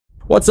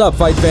What's up,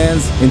 fight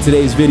fans? In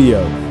today's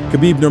video,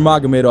 Khabib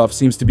Nurmagomedov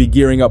seems to be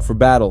gearing up for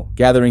battle,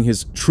 gathering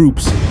his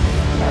troops.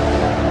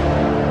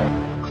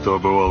 Кто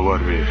бывал в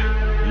армии?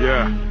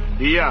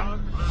 Я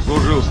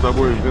служил с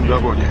тобой в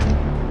Пентагоне.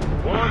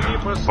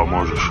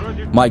 Поможешь.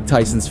 Mike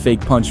Tyson's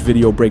fake punch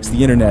video breaks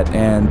the internet,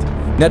 and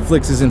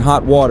Netflix is in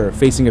hot water,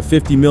 facing a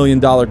 $50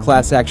 million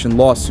class action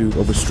lawsuit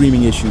over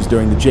streaming issues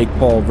during the Jake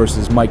Paul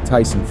versus Mike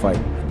Tyson fight.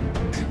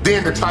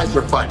 Then the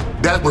Tyson fight,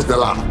 that was the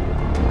lie.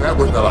 That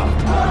was the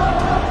lie.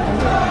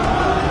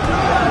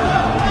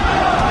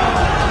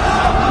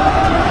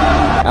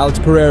 Alex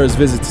Pereira's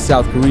visit to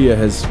South Korea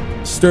has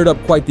stirred up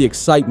quite the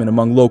excitement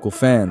among local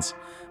fans.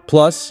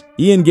 Plus,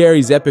 Ian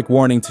Gary's epic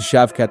warning to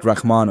Shavkat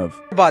Rakhmonov.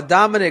 About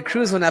Dominick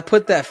CruzWhat when I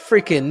put that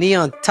freaking knee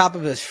on top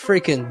of his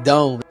freaking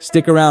dome.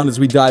 Stick around as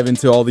we dive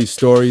into all these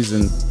stories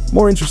and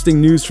more interesting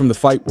news from the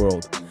fight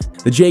world.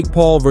 The Jake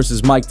Paul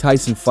versus Mike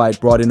Tyson fight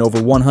brought in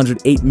over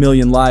 108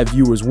 million live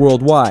viewers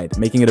worldwide,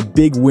 making it a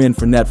big win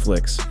for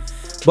Netflix.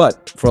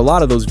 But for a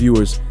lot of those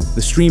viewers,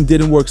 the stream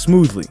didn't work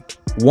smoothly.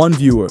 One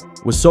viewer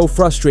was so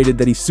frustrated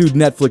that he sued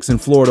Netflix in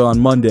Florida on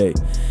Monday.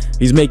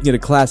 He's making it a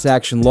class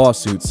action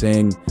lawsuit,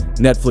 saying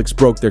Netflix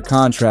broke their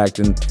contract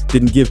and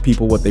didn't give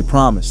people what they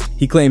promised.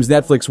 He claims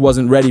Netflix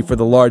wasn't ready for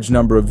the large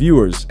number of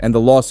viewers, and the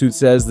lawsuit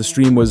says the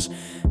stream was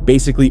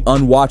basically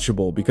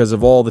unwatchable because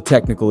of all the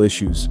technical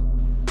issues.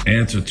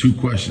 Answer 2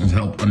 questions,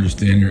 help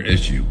understand your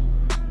issue.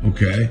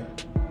 Okay?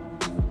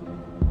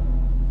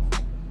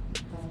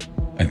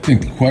 I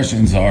think the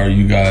questions are,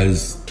 you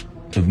guys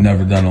have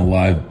never done a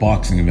live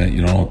boxing event.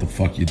 You don't know what the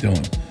fuck you're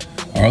doing.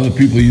 Are other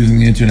people using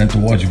the internet to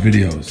watch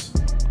videos?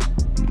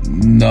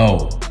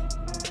 No.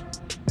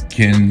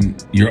 Can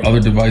your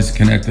other device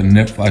connect to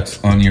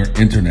Netflix on your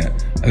internet?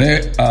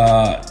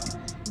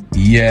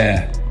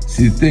 Yeah.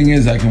 See, the thing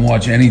is, I can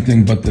watch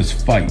anything but this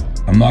fight.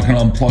 I'm not gonna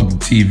unplug the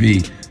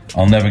TV.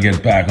 I'll never get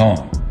it back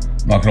on.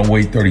 I'm not gonna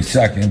wait 30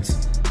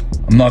 seconds.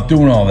 I'm not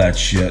doing all that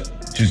shit.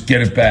 Just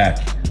get it back.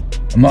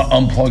 I'm not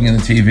unplugging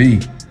the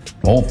TV.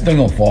 The whole thing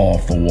will fall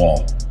off the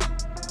wall.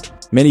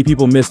 Many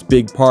people missed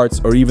big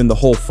parts or even the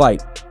whole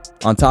fight.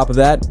 On top of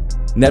that,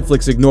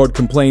 Netflix ignored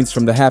complaints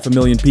from the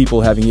 500,000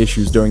 people having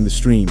issues during the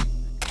stream.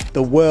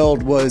 The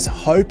world was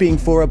hoping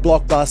for a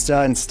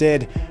blockbuster.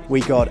 Instead, we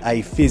got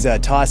a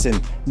fizzer.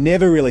 Tyson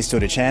never really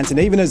stood a chance, and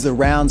even as the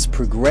rounds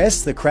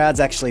progressed, the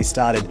crowds actually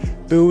started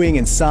booing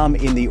and some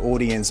in the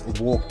audience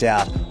walked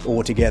out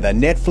altogether.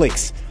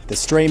 Netflix, the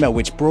streamer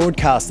which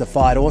broadcast the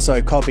fight,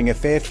 also copying a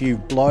fair few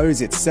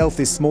blows itself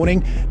this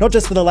morning, not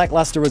just for the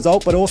lackluster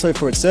result, but also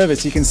for its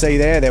service. You can see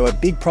there were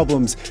big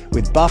problems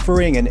with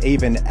buffering and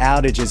even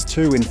outages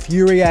too,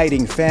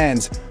 infuriating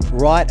fans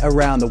right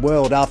around the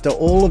world. After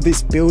all of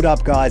this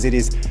build-up, guys, it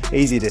is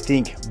easy to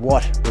think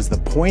what was the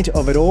point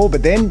of it all,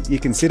 but then you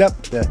consider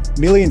the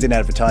millions in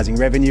advertising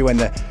revenue and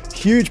the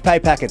huge pay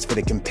packets for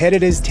the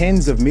competitors,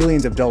 tens of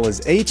millions of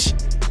dollars each,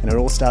 and it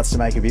all starts to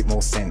make a bit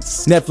more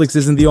sense. Netflix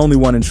isn't the only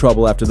one in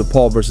trouble after the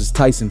Paul versus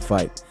Tyson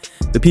fight.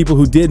 The people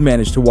who did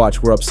manage to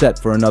watch were upset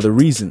for another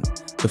reason.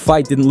 The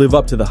fight didn't live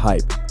up to the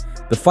hype.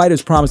 The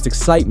fighters promised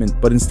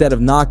excitement, but instead of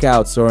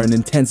knockouts or an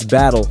intense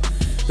battle,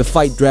 the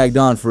fight dragged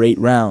on for 8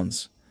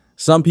 rounds.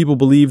 Some people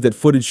believe that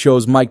footage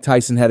shows Mike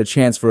Tyson had a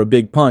chance for a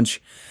big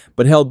punch,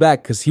 but held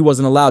back because he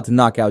wasn't allowed to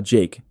knock out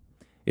Jake.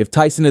 If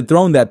Tyson had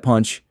thrown that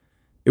punch,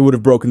 it would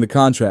have broken the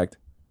contract,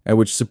 at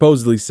which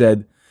supposedly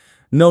said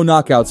no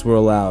knockouts were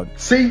allowed.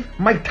 See,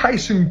 Mike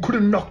Tyson could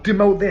have knocked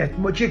him out there.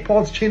 Jake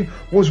Paul's chin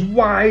was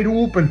wide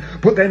open,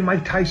 but then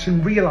Mike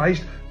Tyson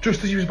realised,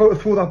 just as he was about to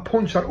throw that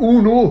punch, that, oh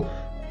no,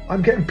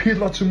 I'm getting paid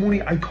lots of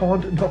money, I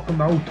can't knock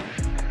him out.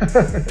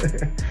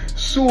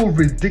 So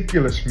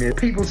ridiculous, mate.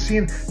 People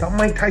saying that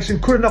Mike Tyson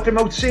could have knocked him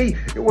out. See,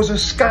 it was a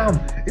scam,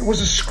 it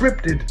was a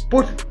scripted.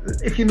 But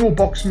if you know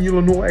boxing,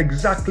 you'll know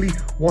exactly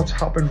what's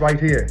happened right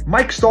here.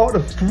 Mike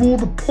started to throw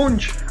the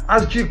punch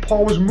as Jake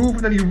Paul was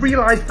moving, and he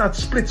realised in that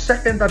split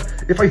second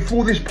that if I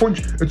throw this punch,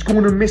 it's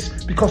going to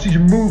miss because he's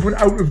moving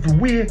out of the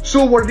way.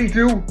 So what did he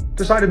do?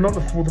 Decided not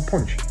to throw the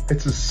punch.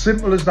 It's as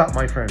simple as that,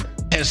 my friend.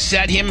 Has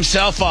set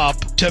himself up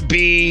to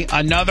be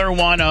another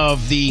one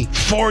of the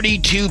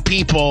 42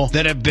 people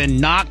that have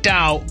been knocked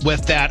out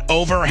with that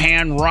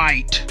overhand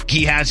right.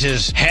 He has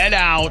his head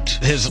out,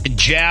 his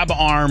jab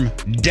arm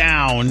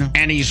down,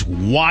 and he's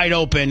wide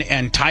open,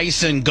 and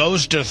Tyson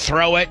goes to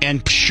throw it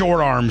and short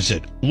arms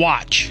it.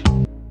 Watch.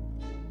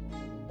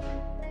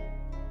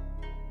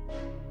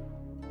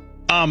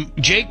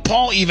 Jake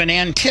Paul even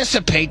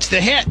anticipates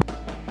the hit.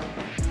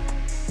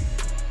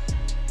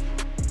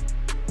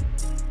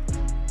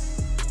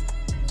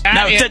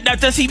 Now,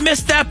 does he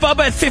miss that,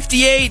 Bubba, at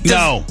 58?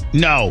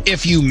 No.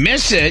 If you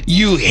miss it,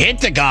 you hit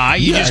the guy.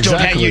 You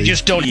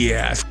just don't.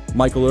 Yes.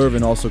 Michael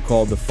Irvin also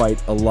called the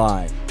fight a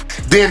lie.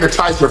 Then the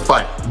Tyson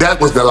fight, that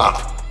was the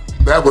lie.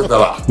 That was the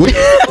lie.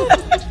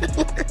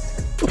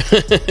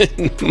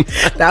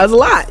 That was a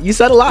lot. You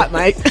said a lot,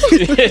 Mike.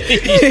 Made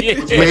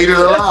it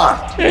a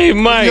lie. Hey,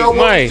 Mike, you don't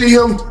want to see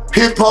him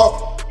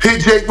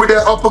hit Jake with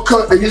that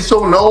uppercut that he's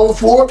so known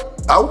for?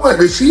 I wanted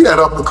to see that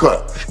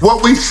uppercut.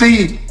 What we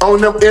see on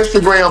them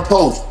Instagram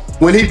posts,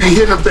 when he be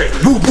hitting them things.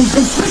 Boo, boo,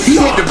 boo. He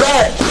hit the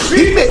bag.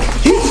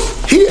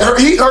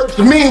 He hurts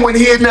me when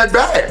he hit that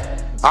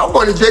bag. I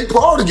wanted Jake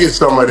Paul to get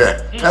some of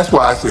that. That's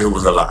why I said it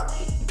was a lie.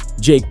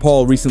 Jake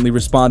Paul recently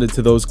responded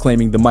to those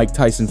claiming the Mike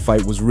Tyson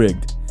fight was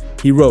rigged.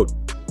 He wrote,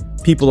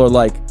 "People are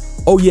like,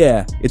 oh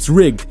yeah, it's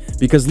rigged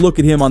because look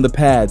at him on the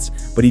pads,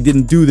 but he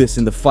didn't do this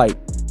in the fight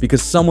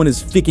because someone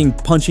is ficking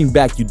punching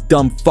back, you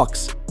dumb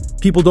fucks.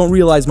 People don't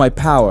realize my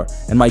power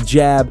and my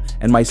jab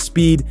and my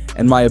speed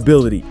and my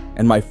ability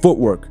and my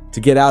footwork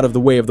to get out of the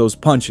way of those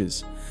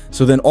punches.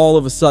 So then all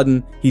of a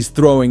sudden, he's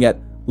throwing at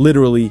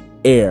literally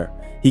air.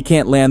 He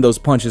can't land those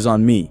punches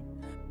on me."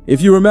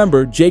 If you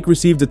remember, Jake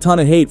received a ton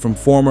of hate from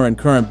former and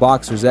current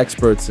boxers,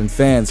 experts, and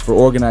fans for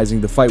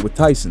organizing the fight with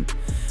Tyson.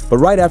 But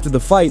right after the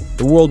fight,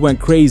 the world went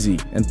crazy,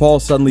 and Paul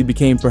suddenly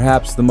became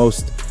perhaps the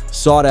most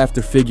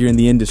sought-after figure in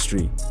the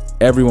industry.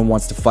 Everyone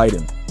wants to fight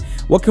him.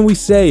 What can we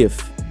say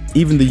if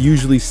even the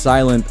usually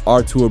silent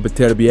Artur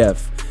Beterbiev,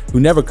 who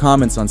never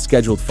comments on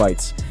scheduled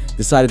fights,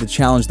 decided to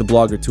challenge the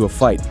blogger to a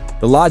fight?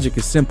 The logic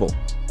is simple.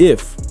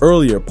 If,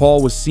 earlier,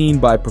 Paul was seen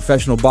by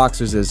professional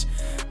boxers as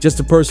just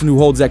a person who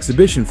holds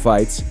exhibition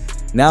fights,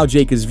 now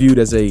Jake is viewed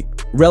as a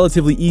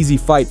relatively easy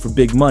fight for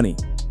big money.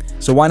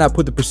 So why not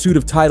put the pursuit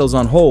of titles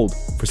on hold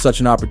for such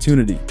an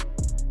opportunity?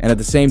 And at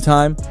the same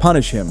time,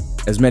 punish him,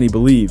 as many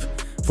believe,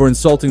 for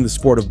insulting the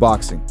sport of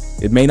boxing.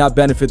 It may not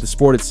benefit the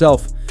sport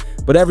itself,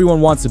 but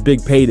everyone wants a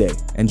big payday,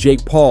 and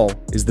Jake Paul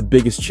is the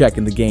biggest check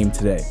in the game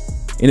today.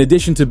 In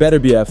addition to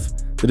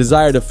Beterbiev, the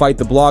desire to fight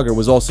the blogger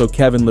was also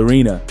Kevin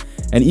Lerena,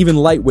 and even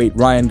lightweight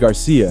Ryan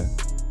Garcia.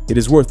 It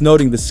is worth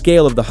noting the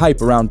scale of the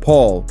hype around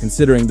Paul,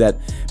 considering that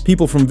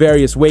people from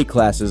various weight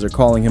classes are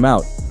calling him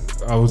out.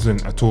 I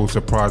wasn't at all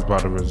surprised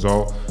by the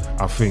result.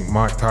 I think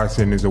Mike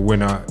Tyson is a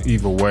winner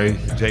either way.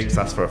 Jake's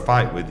asked for a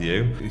fight with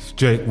you. If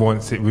Jake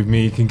wants it with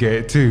me, he can get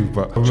it too.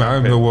 But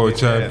I'm the world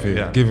champion.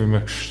 Yeah. Give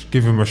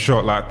him a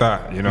shot like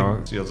that, you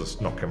know. You'll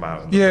just knock him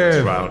out in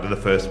the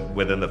first round,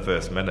 within the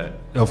first minute.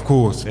 Of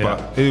course,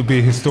 but it would be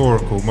a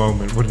historical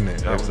moment, wouldn't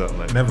it?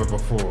 Exactly. Never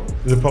before.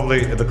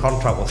 The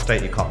contract will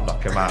state you can't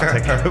knock him out.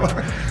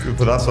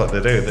 But that's what they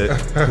do.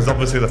 Because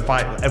obviously the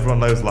fight, everyone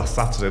knows last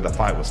Saturday the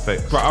fight was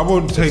fixed. But I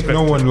won't take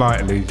no one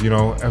lightly, you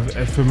know.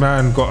 If a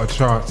man got a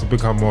chance to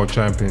become more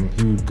champion,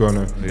 he was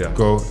gonna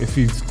go. If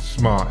he's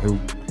smart, he'll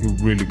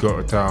really go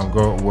to town,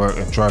 go to work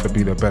and try to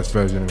be the best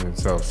version of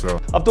himself. So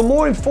I've done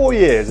more in 4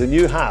 years than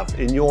you have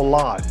in your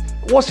life.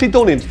 What's he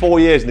done in 4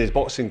 years in his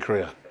boxing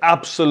career?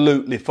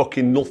 Absolutely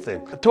fucking nothing.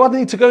 Do I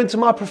need to go into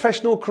my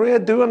professional career?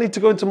 Do I need to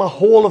go into my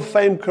Hall of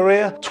Fame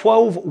career?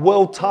 12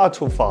 world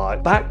title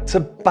fights,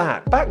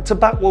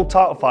 back-to-back world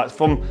title fights,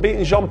 from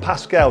beating Jean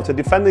Pascal to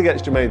defending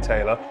against Jermaine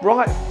Taylor,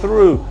 right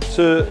through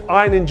to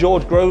ironing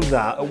George Groves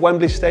out at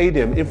Wembley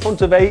Stadium in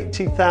front of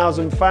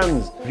 80,000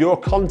 fans. You're a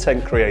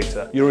content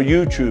creator, you're a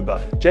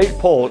YouTuber. Jake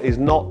Paul is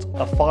not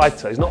a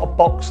fighter, he's not a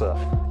boxer.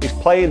 He's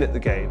playing at the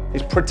game,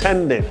 he's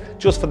pretending.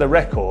 Just for the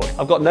record,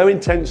 I've got no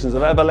intentions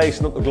of ever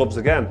lacing up the gloves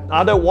again.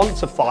 I don't want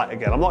to fight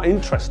again, I'm not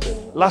interested.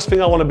 Last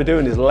thing I want to be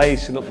doing is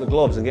lacing up the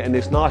gloves and getting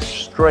this nice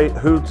straight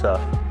hooter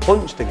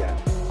punched again.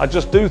 I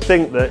just do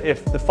think that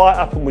if the fight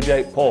happened with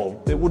Jake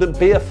Paul, it wouldn't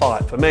be a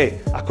fight for me.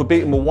 I could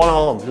beat him with one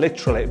arm,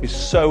 literally, it'd be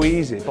so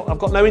easy. But I've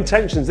got no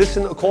intentions, this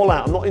isn't a call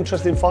out, I'm not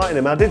interested in fighting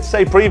him. I did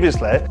say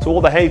previously to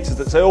all the haters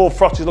that say, oh,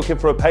 Frotty's looking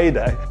for a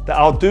payday, that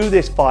I'll do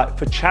this fight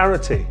for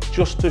charity,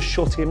 just to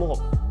shut him up.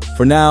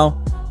 For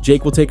now,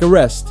 Jake will take a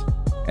rest,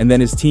 and then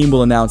his team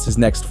will announce his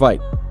next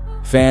fight.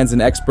 Fans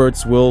and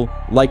experts will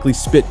likely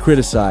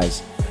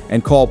criticize,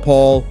 and call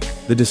Paul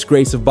the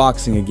disgrace of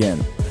boxing again.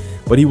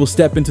 But he will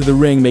step into the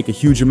ring, make a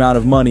huge amount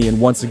of money, and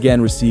once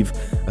again receive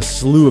a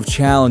slew of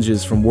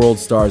challenges from world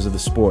stars of the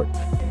sport.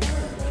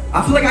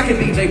 I feel like I can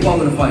beat Jake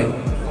Paul in a fight.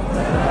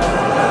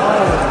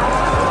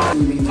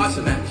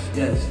 Tyson match,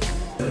 yes.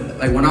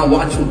 Like when I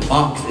watch him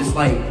box, it's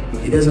like,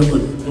 it doesn't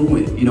look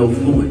fluent, you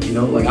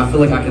know. Like I feel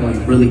like I can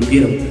like really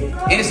get him.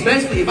 And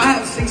especially if I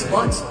have 6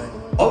 months,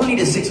 all I need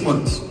is 6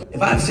 months.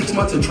 If I have 6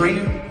 months of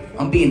training,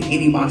 I'm beating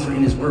any boxer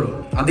in this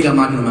world. I think I'm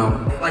knocking him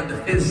out. Like the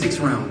 5th,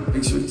 6th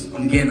round,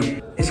 I'm getting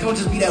him. It's gonna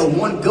just be that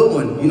one good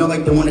one, you know,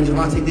 like the one that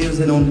Javante Davis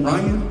hit on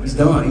Ryan. He's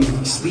done, he's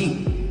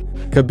asleep.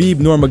 Khabib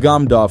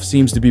Nurmagomedov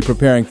seems to be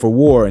preparing for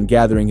war and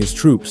gathering his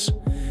troops.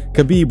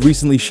 Khabib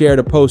recently shared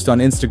a post on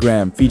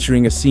Instagram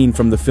featuring a scene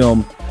from the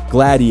film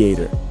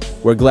Gladiator,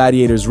 where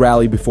gladiators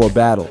rally before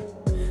battle.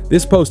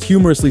 This post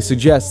humorously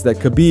suggests that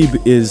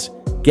Khabib is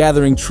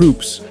gathering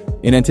troops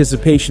in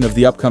anticipation of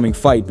the upcoming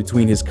fight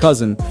between his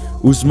cousin,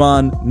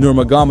 Usman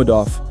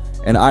Nurmagomedov,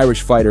 and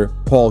Irish fighter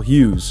Paul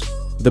Hughes.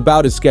 The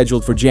bout is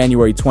scheduled for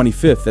January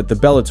 25th at the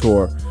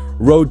Bellator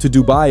Road to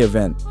Dubai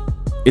event.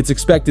 It's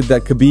expected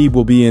that Khabib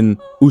will be in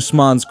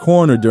Usman's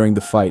corner during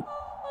the fight.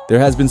 There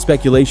has been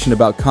speculation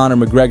about Conor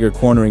McGregor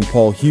cornering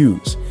Paul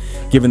Hughes,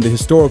 given the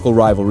historical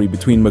rivalry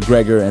between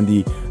McGregor and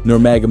the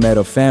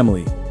Nurmagomedov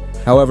family.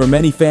 However,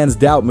 many fans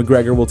doubt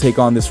McGregor will take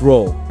on this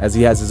role, as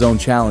he has his own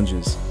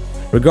challenges.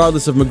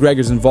 Regardless of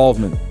McGregor's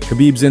involvement,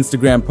 Khabib's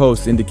Instagram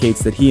post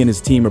indicates that he and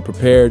his team are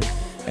prepared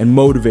and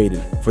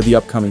motivated for the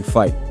upcoming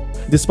fight.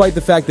 Despite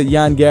the fact that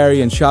Jan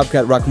Gary and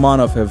Shavkat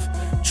Rakhmonov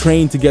have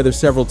trained together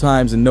several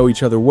times and know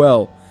each other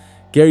well,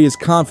 Gary is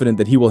confident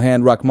that he will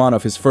hand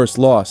Rakhmonov his first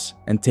loss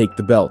and take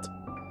the belt.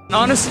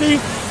 Honestly,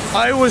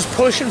 I was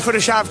pushing for the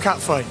Shavkat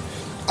fight.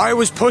 I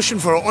was pushing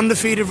for it,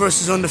 undefeated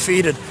versus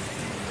undefeated.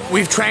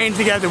 We've trained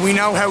together, we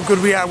know how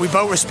good we are, we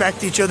both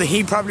respect each other.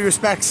 He probably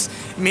respects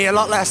me a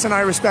lot less than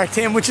I respect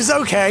him, which is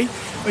okay.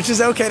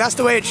 That's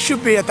the way it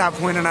should be at that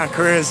point in our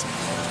careers.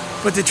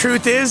 But the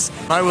truth is,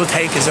 I will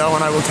take his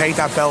own, I will take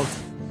that belt.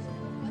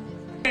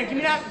 Hey, give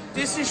me that.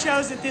 This just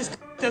shows that this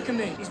ducking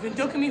me. He's been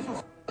ducking me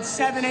for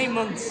 7-8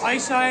 months. I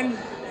signed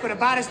for the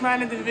baddest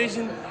man in the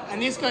division,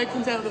 and this guy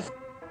comes out of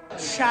the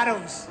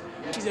shadows.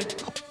 He's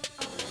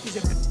a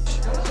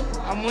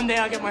bitch. And one day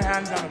I'll get my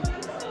hands on him.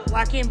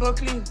 Joaquin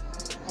Buckley,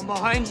 I'm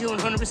behind you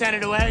 100%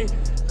 of the way.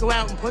 Go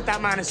out and put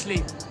that man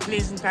asleep.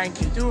 Please and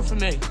thank you. Do it for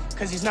me,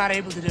 because he's not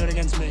able to do it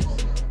against me.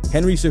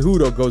 Henry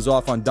Cejudo goes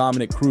off on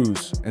Dominick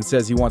Cruz and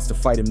says he wants to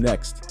fight him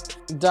next.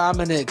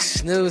 Dominick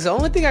snooze. The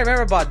only thing I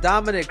remember about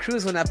Dominick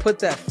Cruz when I put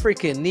that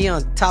freaking knee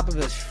on top of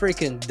his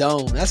freaking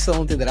dome. That's the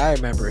only thing that I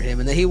remember him.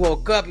 And then he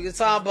woke up. He was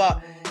talking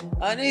about,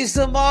 I need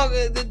some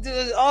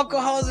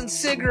alcohols and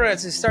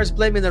cigarettes. And starts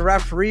blaming the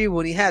referee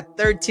when he had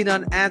 13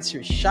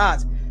 unanswered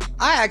shots.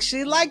 I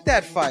actually like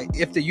that fight.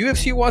 If the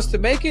UFC wants to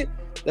make it,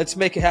 let's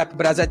make it happen.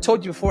 But as I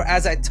told you before,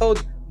 as I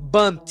told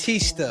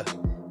Bumtista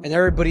and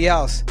everybody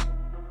else,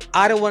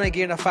 I don't want to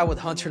get in a fight with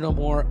Hunter no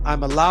more.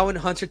 I'm allowing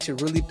Hunter to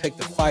really pick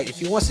the fight. If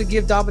he wants to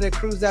give Dominick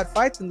Cruz that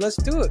fight, then let's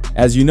do it.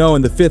 As you know,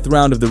 in the 5th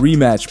round of the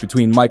rematch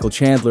between Michael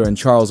Chandler and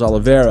Charles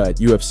Oliveira at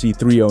UFC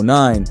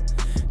 309,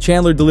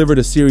 Chandler delivered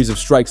a series of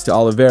strikes to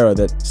Oliveira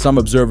that some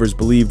observers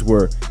believed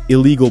were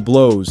illegal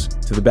blows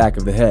to the back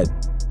of the head.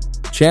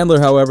 Chandler,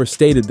 however,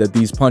 stated that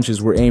these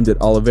punches were aimed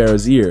at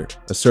Oliveira's ear,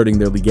 asserting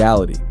their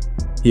legality.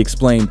 He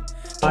explained,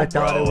 I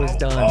thought it was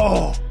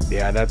done.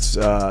 Yeah, that's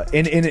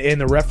and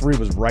the referee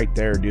was right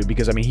there, dude,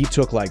 because I mean he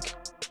took like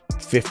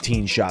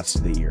 15 shots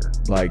to the ear,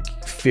 like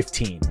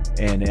 15,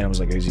 and I was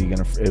like, is this you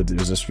gonna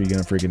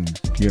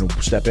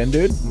freaking step in,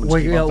 dude?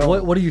 Wait, yeah,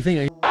 what do you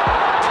think?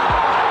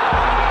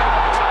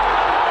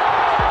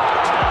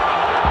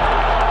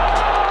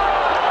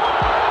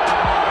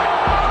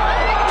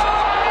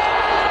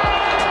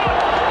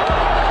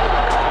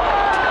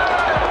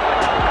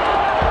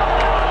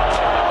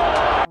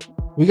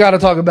 We got to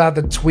talk about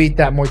the tweet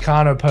that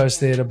Moicano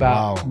posted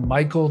about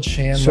Michael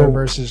Chandler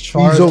versus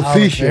Charles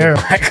Oliveira.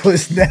 Michael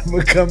is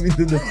never coming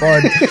to the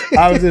party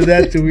after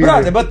that tweet.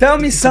 Brother, but tell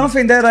me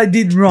something that I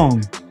did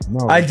wrong.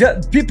 No.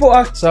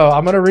 So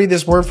I'm going to read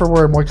this word for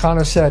word.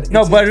 Moicano said.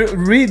 No, but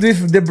read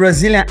with the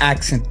Brazilian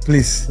accent,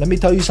 please. Let me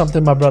tell you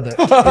something, my brother.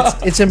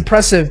 It's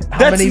impressive.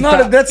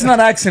 That's not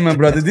accent, my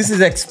brother. This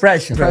is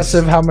expression.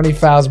 Impressive how many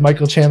fouls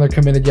Michael Chandler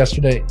committed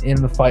yesterday in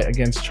the fight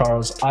against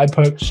Charles. Eye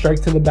poke,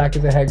 strike to the back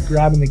of the head,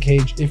 grabbing the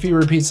cage. If he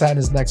repeats that in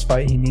his next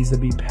fight, he needs to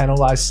be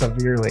penalized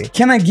severely.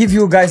 Can I give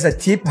you guys a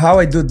tip how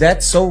I do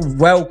that so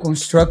well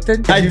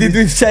constructed? I did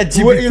with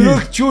ChatGPT. You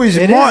look too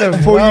smart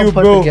for you,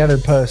 bro. Together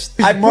post.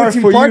 I put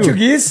in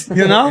Portuguese,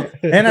 you know,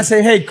 and I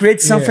say, hey,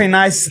 create something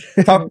nice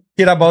talking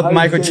about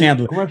Michael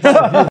Chandler.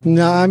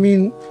 No, I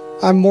mean,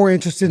 I'm more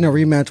interested in a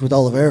rematch with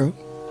Oliveira.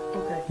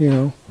 Okay. You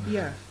know.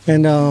 Yeah.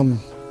 And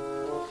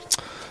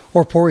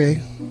or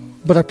Poirier,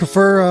 but I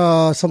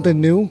prefer something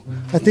new.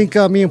 I think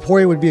me and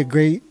Poirier would be a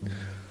great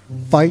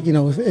fight. You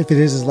know, if it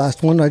is his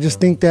last one. I just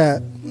think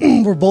that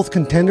we're both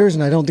contenders,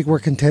 and I don't think we're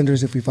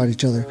contenders if we fight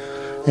each other.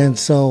 And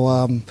so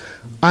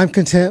I'm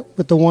content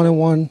with the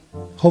 1-1.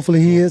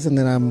 Hopefully he is, and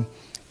then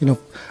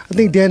I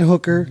think Dan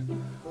Hooker.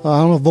 I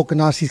don't know if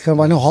Volkanovski's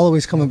coming. I know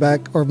Holloway's coming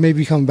back, or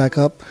maybe coming back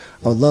up.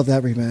 I would love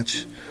that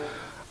rematch.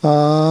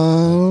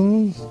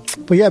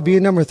 But yeah,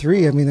 being number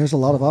 3, I mean, there's a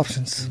lot of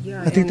options.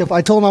 Yeah, I think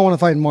I told him I want to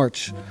fight in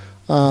March.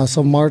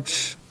 So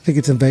March, I think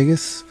it's in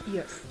Vegas.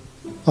 Yes.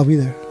 I'll be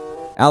there.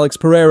 Alex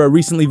Pereira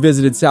recently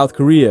visited South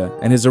Korea,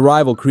 and his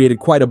arrival created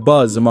quite a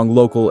buzz among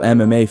local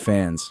MMA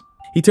fans.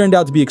 He turned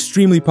out to be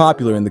extremely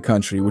popular in the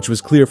country, which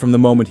was clear from the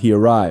moment he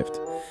arrived.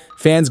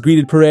 Fans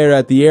greeted Pereira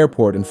at the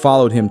airport and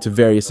followed him to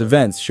various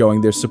events,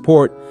 showing their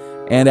support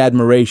and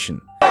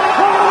admiration.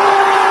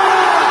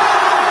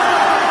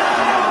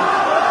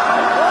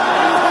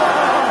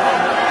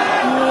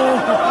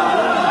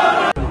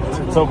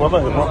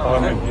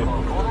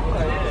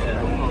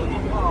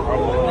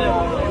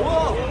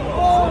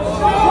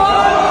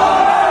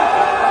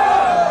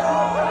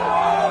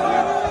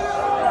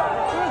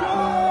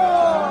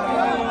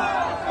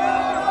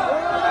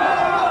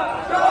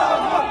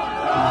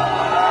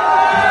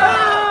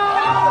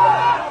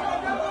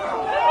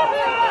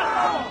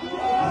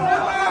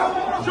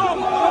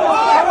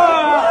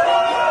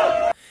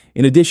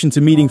 In addition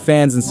to meeting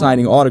fans and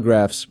signing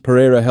autographs,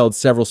 Pereira held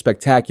several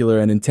spectacular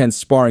and intense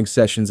sparring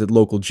sessions at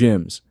local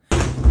gyms.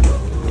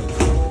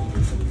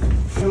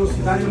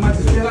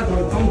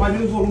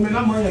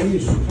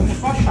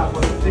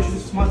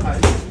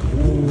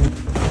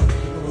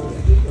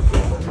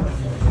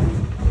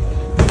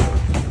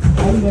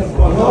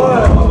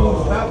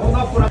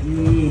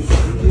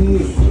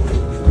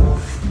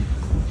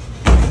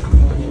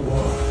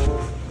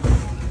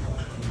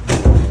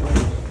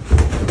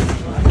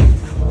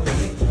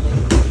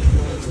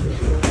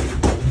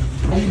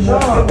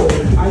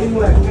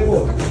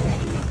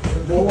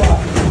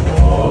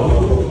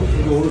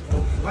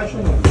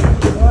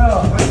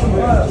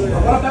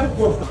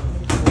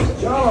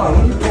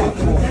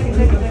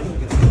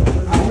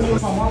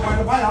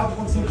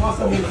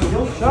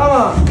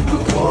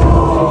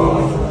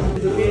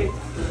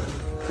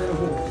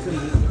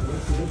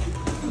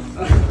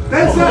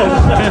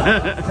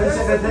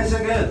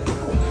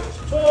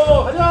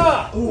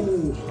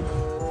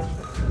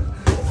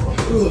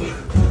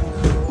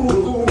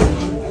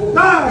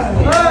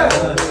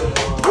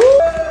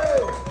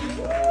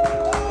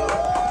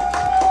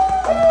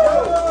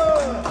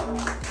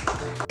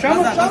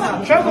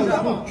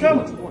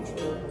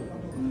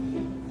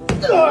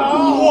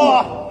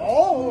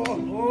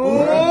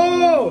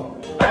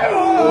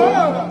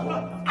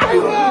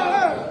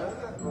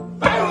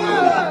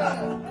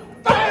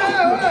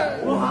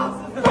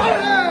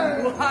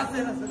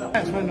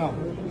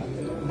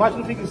 Bate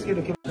no fica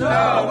esquerdo aqui.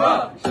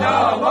 Chama,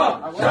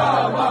 chama,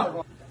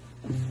 chama.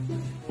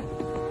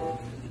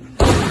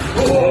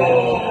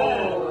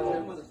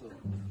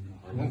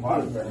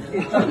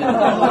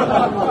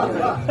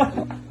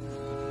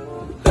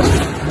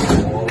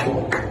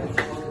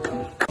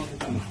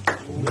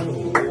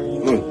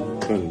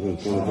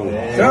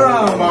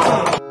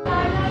 Chama.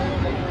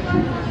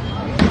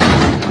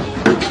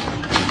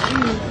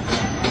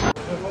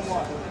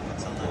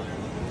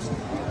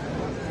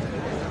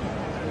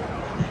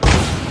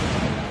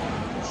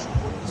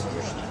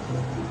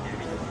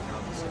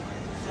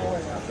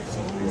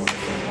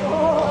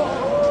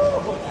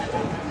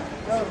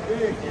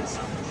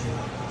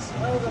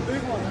 That was a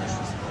big one.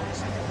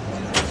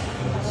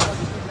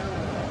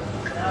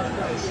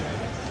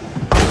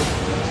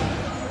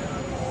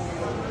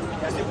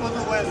 Casi cuando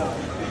vuela.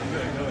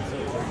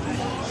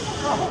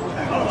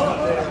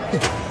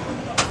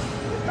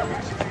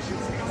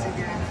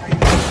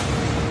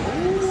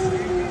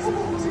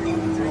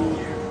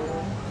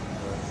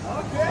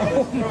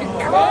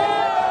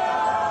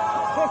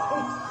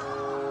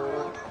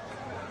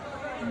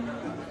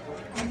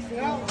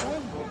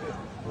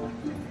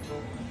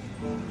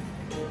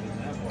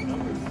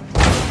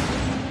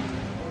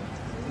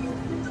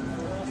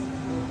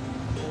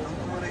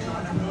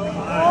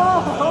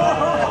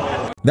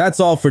 That's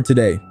all for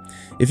today.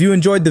 If you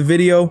enjoyed the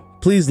video,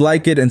 please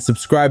like it and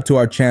subscribe to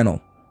our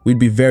channel. We'd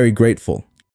be very grateful.